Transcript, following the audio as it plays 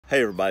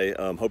Hey everybody,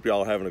 hope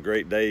y'all are having a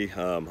great day.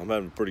 I'm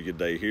having a pretty good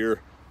day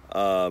here.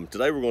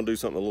 Today we're going to do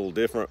something a little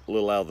different, a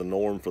little out of the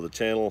norm for the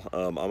channel.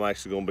 I'm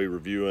actually going to be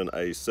reviewing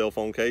a cell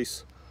phone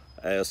case.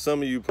 As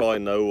some of you probably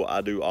know, I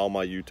do all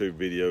my YouTube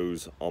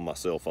videos on my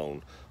cell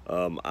phone.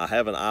 I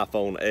have an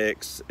iPhone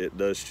X. It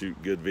does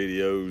shoot good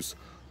videos,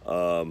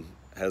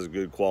 has a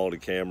good quality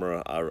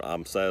camera.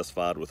 I'm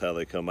satisfied with how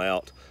they come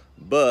out.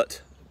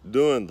 But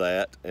doing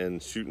that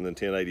and shooting in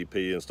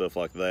 1080p and stuff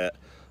like that,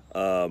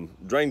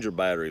 drains your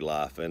battery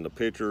life. And the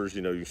pictures,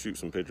 you know, you shoot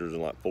some pictures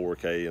in like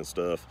 4K and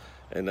stuff,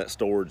 and that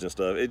storage and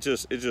stuff, it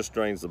just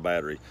drains the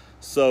battery.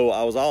 So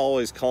I was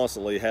always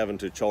constantly having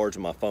to charge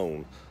my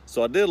phone.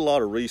 So I did a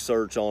lot of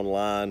research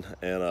online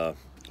and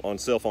on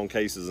cell phone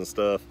cases and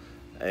stuff,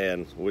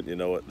 and wouldn't you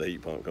know it, the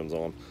heat pump comes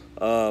on.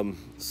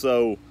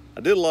 So I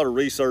did a lot of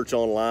research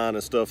online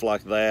and stuff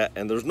like that,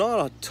 and there's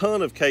not a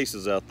ton of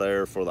cases out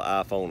there for the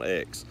iPhone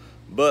X.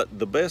 But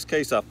the best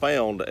case I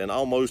found, and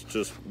almost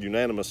just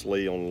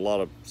unanimously on a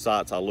lot of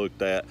sites I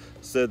looked at,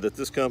 said that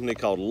this company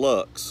called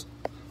LUX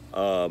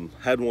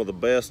had one of the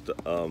best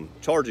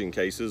charging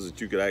cases that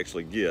you could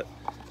actually get.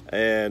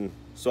 And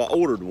so I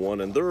ordered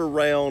one, and they're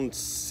around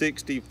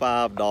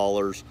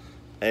 $65,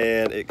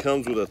 and it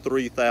comes with a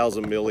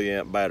 3,000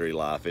 milliamp battery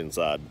life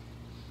inside.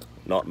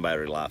 Not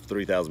battery life,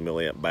 3,000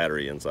 milliamp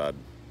battery inside.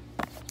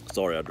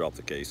 Sorry, I dropped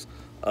the case.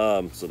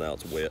 So now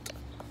it's wet.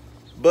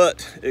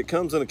 But it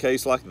comes in a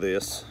case like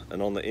this,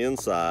 and on the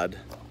inside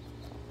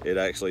it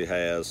actually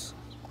has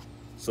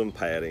some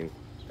padding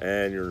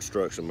and your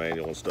instruction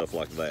manual and stuff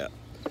like that.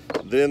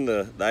 Then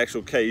the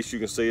actual case, you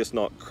can see it's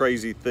not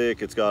crazy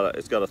thick. It's got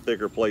a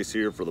thicker place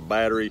here for the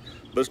battery,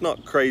 but it's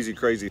not crazy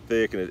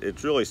thick, and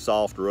it's really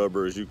soft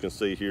rubber. As you can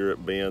see here,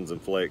 it bends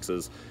and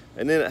flexes.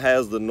 And then it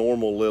has the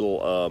normal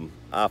little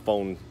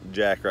iPhone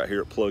jack right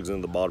here. It plugs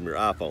into the bottom of your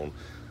iPhone.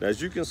 Now,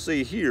 as you can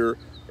see here,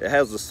 it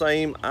has the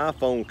same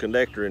iPhone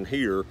connector in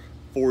here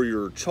for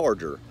your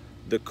charger.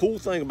 The cool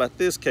thing about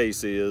this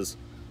case is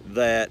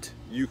that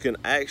you can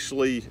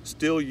actually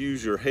still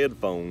use your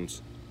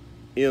headphones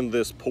in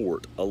this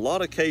port. A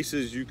lot of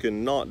cases you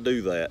cannot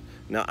do that.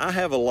 Now, I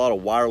have a lot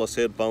of wireless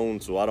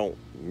headphones, so I don't,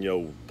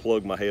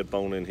 plug my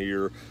headphone in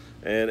here.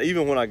 And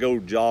even when I go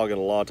jogging,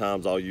 a lot of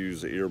times I'll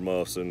use the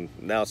earmuffs, and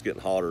now it's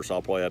getting hotter, so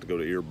I'll probably have to go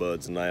to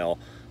earbuds now.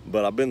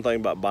 But I've been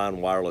thinking about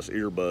buying wireless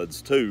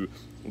earbuds too.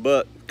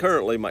 But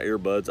currently my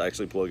earbuds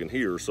actually plug in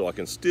here, so I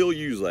can still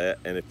use that.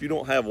 And if you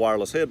don't have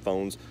wireless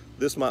headphones,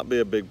 this might be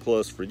a big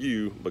plus for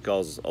you,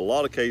 because a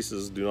lot of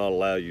cases do not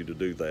allow you to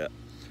do that.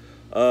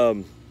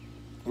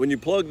 When you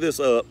plug this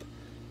up,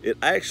 it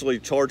actually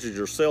charges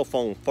your cell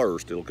phone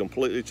first. It'll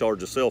completely charge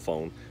the cell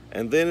phone,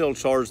 and then it'll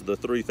charge the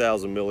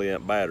 3,000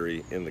 milliamp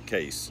battery in the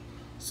case.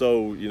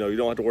 So, you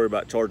don't have to worry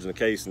about charging the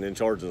case and then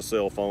charging the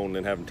cell phone and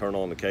then having to turn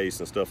on the case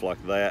and stuff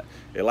like that.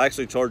 It'll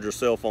actually charge your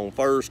cell phone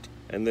first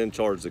and then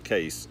charge the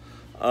case.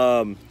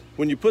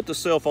 When you put the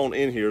cell phone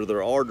in here,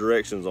 there are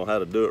directions on how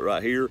to do it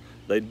right here.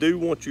 They do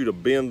want you to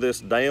bend this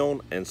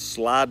down and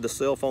slide the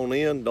cell phone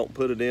in. Don't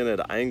put it in at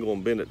an angle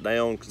and bend it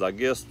down, because I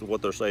guess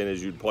what they're saying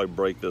is you'd probably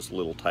break this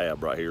little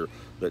tab right here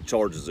that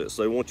charges it.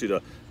 So they want you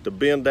to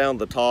bend down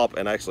the top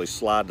and actually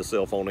slide the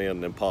cell phone in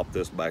and then pop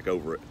this back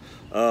over it.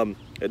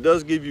 It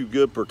does give you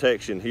good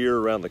protection here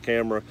around the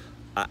camera.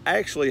 I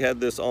actually had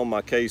this on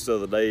my case the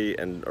other day,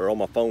 or on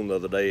my phone the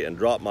other day, and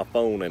dropped my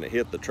phone and it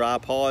hit the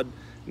tripod.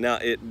 Now,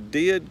 it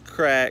did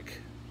crack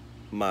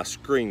my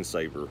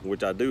screensaver,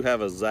 which I do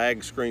have a Zag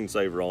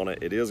screensaver on it.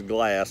 It is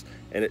glass,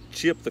 and it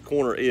chipped the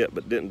corner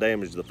but didn't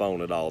damage the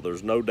phone at all.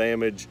 There's no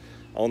damage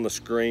on the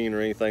screen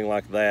or anything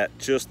like that.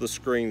 Just the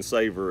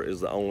screensaver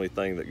is the only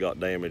thing that got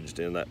damaged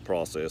in that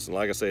process. And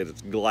like I said,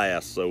 it's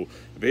glass, so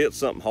if it hits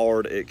something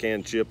hard, it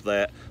can chip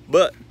that.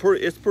 But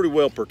it's pretty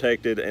well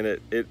protected, and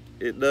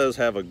it does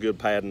have a good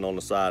padding on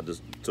the side,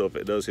 so if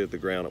it does hit the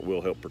ground, it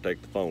will help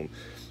protect the phone.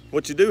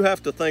 What you do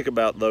have to think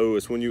about, though,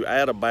 is when you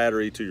add a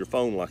battery to your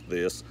phone like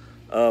this,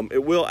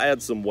 it will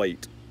add some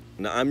weight.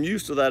 Now, I'm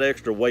used to that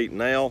extra weight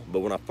now, but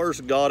when I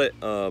first got it,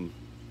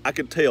 I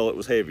could tell it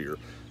was heavier.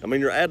 I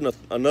mean, you're adding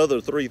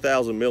another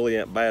 3,000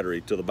 milliamp battery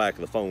to the back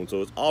of the phone,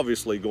 so it's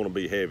obviously going to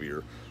be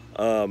heavier.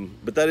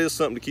 But that is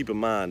something to keep in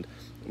mind.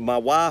 My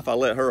wife, I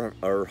let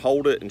her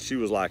hold it, and she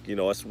was like,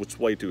 it's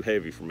way too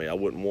heavy for me. I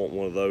wouldn't want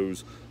one of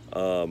those.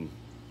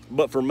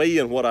 But for me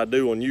and what I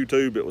do on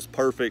YouTube, it was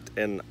perfect,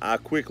 and I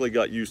quickly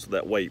got used to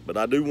that weight. But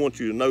I do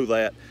want you to know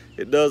that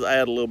it does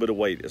add a little bit of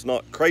weight. It's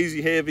not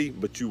crazy heavy,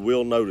 but you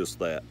will notice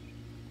that.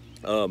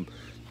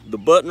 The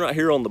button right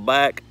here on the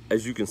back,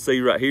 as you can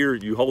see right here,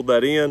 you hold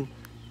that in,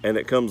 and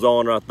it comes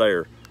on right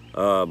there.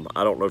 I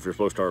don't know if you're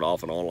supposed to turn it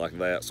off and on like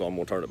that, so I'm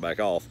gonna turn it back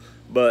off.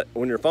 But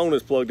when your phone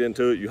is plugged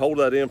into it, you hold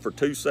that in for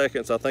 2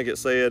 seconds, I think it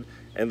said,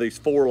 and these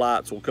 4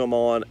 lights will come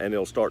on and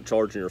it'll start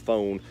charging your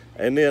phone.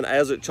 And then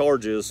as it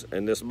charges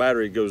and this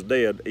battery goes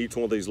dead, each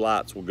one of these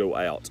lights will go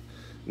out.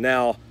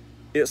 Now,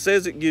 it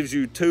says it gives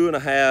you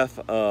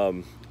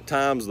 2.5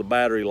 times the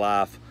battery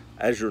life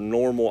as your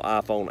normal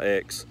iPhone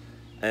X.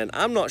 And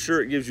I'm not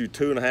sure it gives you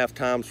 2.5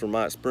 times from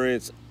my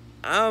experience.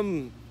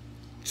 I'm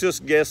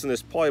just guessing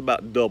it's probably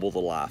about double the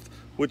life,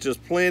 which is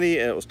plenty,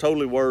 and it was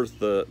totally worth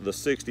the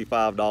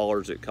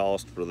 $65 it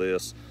cost for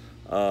this.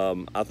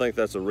 I think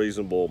that's a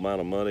reasonable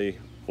amount of money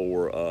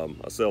for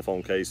a cell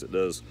phone case that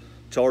does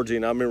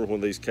charging. I remember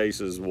when these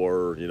cases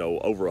were, you know,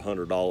 over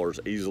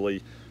 $100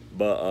 easily,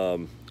 but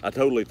I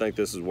totally think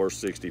this is worth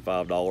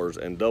 $65,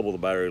 and double the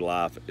battery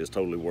life is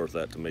totally worth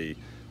that to me.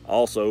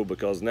 Also,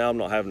 because now I'm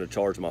not having to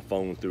charge my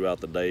phone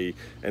throughout the day.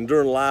 And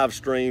during live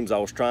streams, I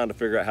was trying to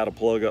figure out how to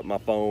plug up my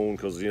phone,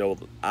 because, you know,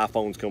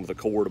 iPhones come with a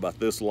cord about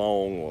this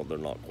long. Well, they're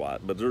not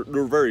quite, but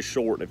they're very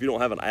short. And if you don't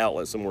have an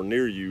outlet somewhere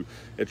near you,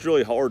 it's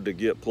really hard to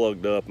get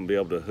plugged up and be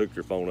able to hook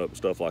your phone up and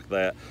stuff like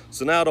that.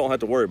 So now I don't have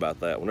to worry about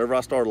that. Whenever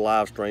I start a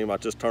live stream, I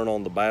just turn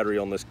on the battery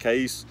on this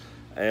case,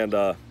 and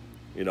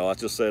you know, I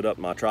just set up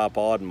my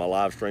tripod and my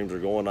live streams are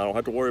going. I don't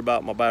have to worry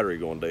about my battery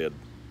going dead.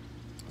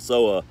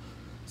 So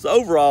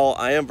overall,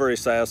 I am very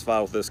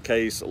satisfied with this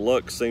case.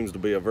 LUX seems to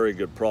be a very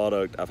good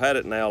product. I've had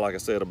it now, like I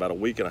said, about a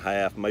week and a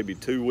half, maybe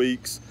 2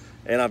 weeks,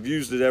 and I've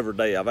used it every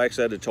day. I've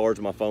actually had to charge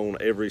my phone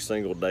every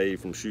single day,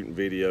 from shooting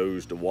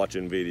videos to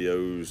watching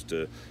videos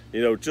to,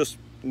 you know, just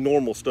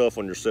normal stuff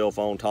on your cell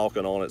phone,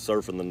 talking on it,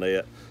 surfing the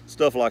net,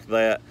 stuff like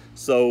that.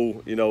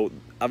 So, you know,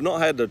 I've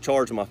not had to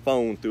charge my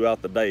phone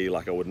throughout the day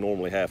like I would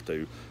normally have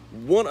to.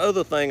 One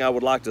other thing I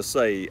would like to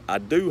say, I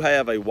do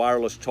have a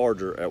wireless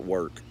charger at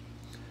work,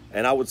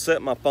 and I would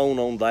set my phone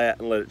on that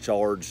and let it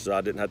charge, so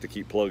I didn't have to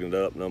keep plugging it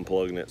up and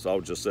unplugging it. So I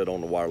would just set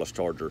on the wireless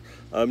charger.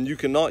 You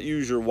cannot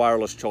use your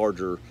wireless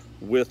charger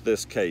with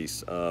this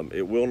case.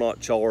 It will not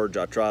charge.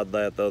 I tried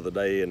that the other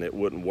day and it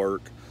wouldn't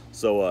work.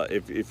 So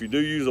if you do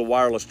use a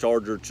wireless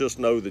charger, just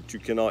know that you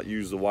cannot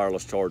use the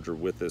wireless charger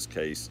with this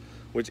case,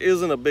 which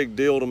isn't a big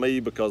deal to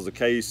me because the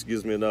case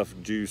gives me enough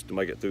juice to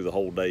make it through the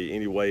whole day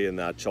anyway, and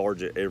I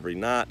charge it every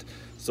night,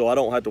 so I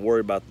don't have to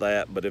worry about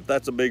that. But if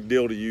that's a big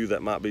deal to you,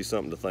 that might be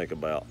something to think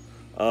about.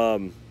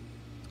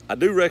 I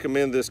do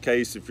recommend this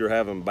case if you're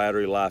having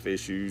battery life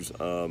issues.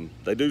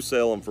 They do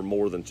sell them for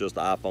more than just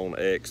the iPhone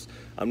X.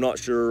 I'm not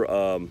sure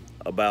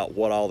about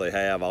what all they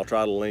have. I'll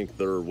try to link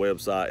their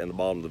website in the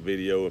bottom of the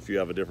video. If you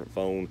have a different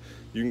phone,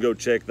 you can go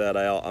check that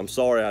out. I'm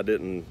sorry I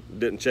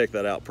didn't check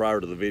that out prior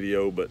to the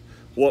video, but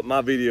what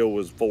my video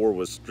was for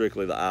was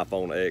strictly the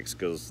iPhone X,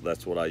 because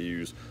that's what I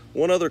use.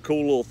 One other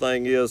cool little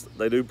thing is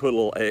they do put a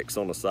little X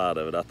on the side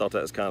of it. I thought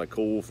that was kind of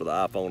cool for the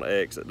iPhone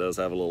X. It does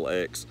have a little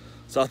X.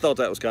 So I thought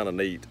that was kind of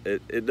neat.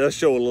 It does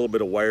show a little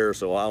bit of wear,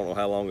 so I don't know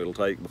how long it'll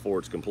take before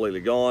it's completely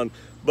gone,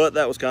 but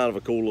that was kind of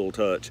a cool little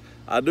touch.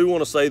 I do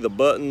want to say the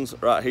buttons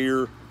right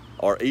here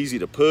are easy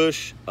to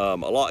push, a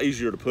lot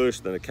easier to push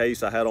than the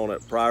case I had on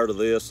it prior to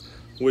this,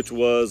 which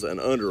was an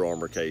Under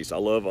Armour case. I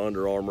love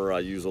Under Armour. I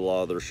use a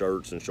lot of their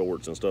shirts and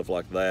shorts and stuff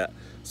like that.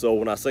 So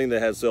when I seen they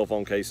had cell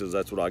phone cases,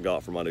 that's what I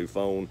got for my new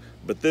phone.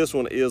 But this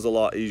one is a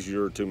lot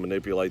easier to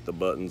manipulate the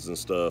buttons and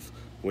stuff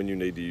when you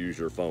need to use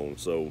your phone.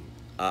 So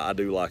I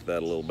do like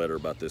that a little better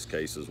about this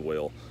case as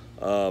well.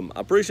 I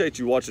appreciate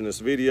you watching this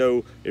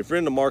video. If you're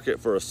in the market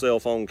for a cell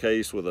phone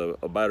case with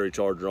a battery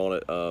charger on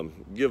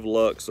it, give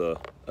LUX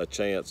a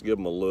chance, give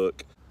them a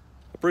look.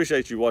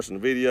 Appreciate you watching the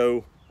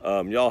video.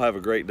 Y'all have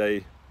a great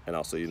day, and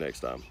I'll see you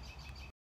next time.